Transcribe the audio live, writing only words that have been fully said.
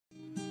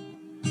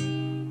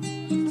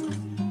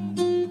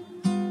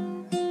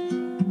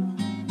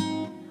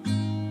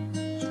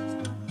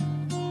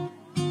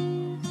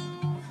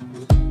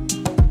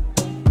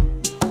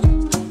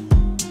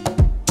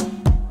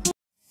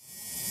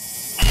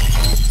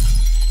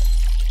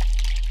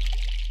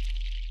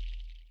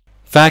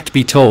Fact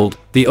be told,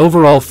 the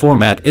overall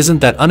format isn't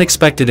that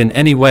unexpected in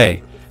any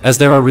way, as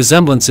there are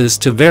resemblances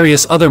to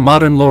various other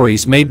modern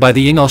lorries made by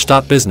the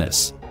Ingolstadt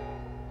business.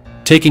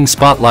 Taking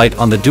spotlight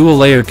on the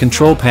dual-layer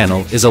control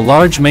panel is a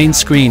large main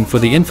screen for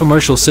the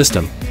infomercial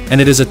system, and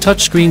it is a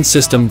touchscreen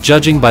system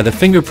judging by the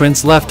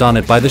fingerprints left on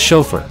it by the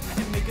chauffeur.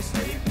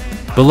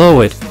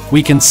 Below it,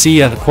 we can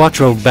see a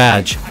Quattro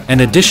badge, and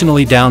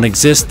additionally down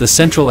exist the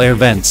central air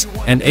vents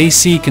and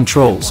AC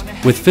controls,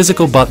 with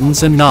physical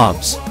buttons and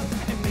knobs.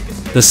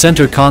 The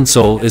center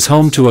console is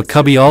home to a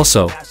cubby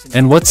also,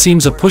 and what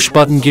seems a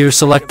push-button gear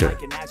selector.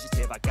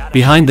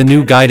 Behind the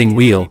new guiding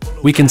wheel,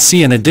 we can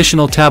see an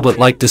additional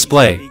tablet-like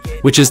display,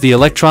 which is the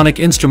electronic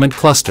instrument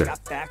cluster.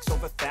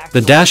 The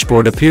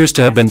dashboard appears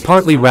to have been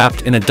partly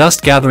wrapped in a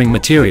dust-gathering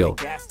material,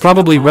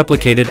 probably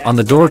replicated on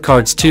the door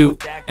cards too,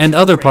 and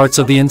other parts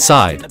of the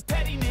inside.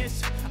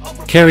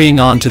 Carrying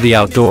on to the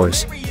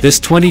outdoors, this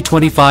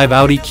 2025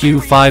 Audi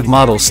Q5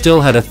 model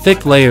still had a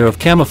thick layer of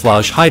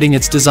camouflage hiding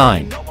its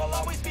design.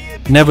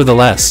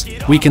 Nevertheless,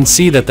 we can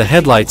see that the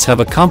headlights have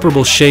a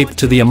comparable shape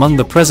to the among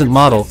the present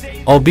model,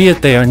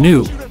 albeit they are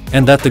new,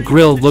 and that the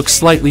grille looks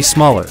slightly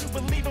smaller.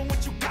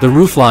 The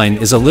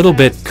roofline is a little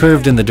bit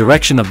curved in the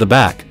direction of the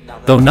back,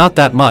 though not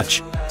that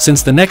much,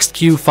 since the next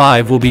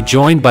Q5 will be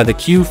joined by the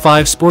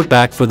Q5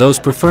 Sportback for those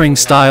preferring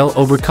style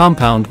over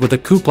compound with a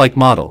coupe-like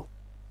model.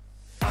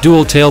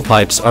 Dual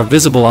tailpipes are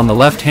visible on the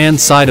left-hand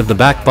side of the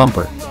back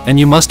bumper, and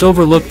you must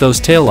overlook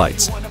those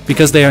taillights,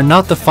 because they are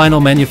not the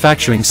final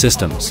manufacturing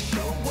systems.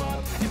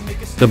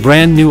 The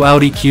brand new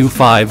Audi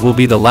Q5 will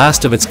be the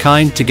last of its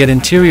kind to get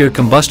interior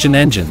combustion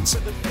engines,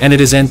 and it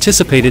is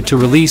anticipated to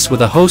release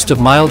with a host of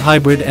mild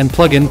hybrid and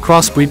plug-in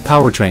crossbreed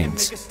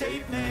powertrains.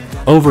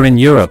 Over in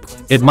Europe,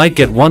 it might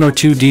get one or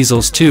two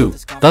diesels too,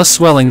 thus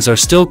swellings are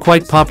still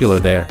quite popular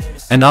there,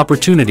 and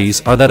opportunities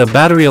are that a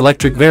battery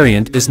electric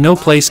variant is no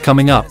place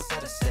coming up.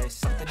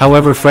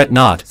 However, fret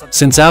not,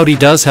 since Audi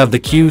does have the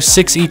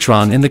Q6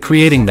 e-tron in the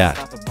creating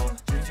that.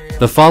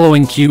 The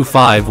following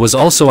Q5 was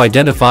also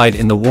identified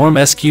in the warm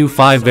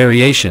SQ5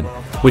 variation,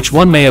 which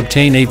one may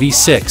obtain a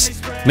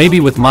V6, maybe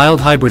with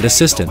mild hybrid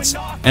assistance,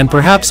 and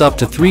perhaps up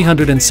to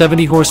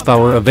 370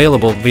 horsepower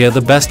available via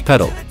the best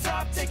pedal.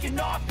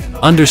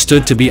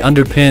 Understood to be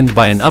underpinned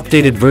by an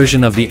updated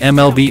version of the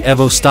MLB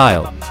Evo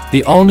style,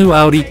 the all-new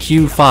Audi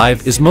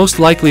Q5 is most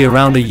likely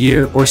around a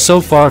year or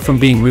so far from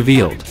being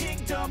revealed.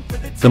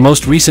 The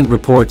most recent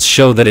reports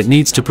show that it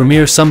needs to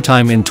premiere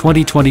sometime in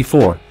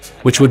 2024,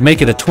 which would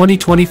make it a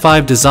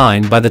 2025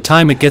 design by the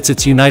time it gets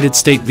its United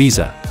States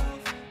visa.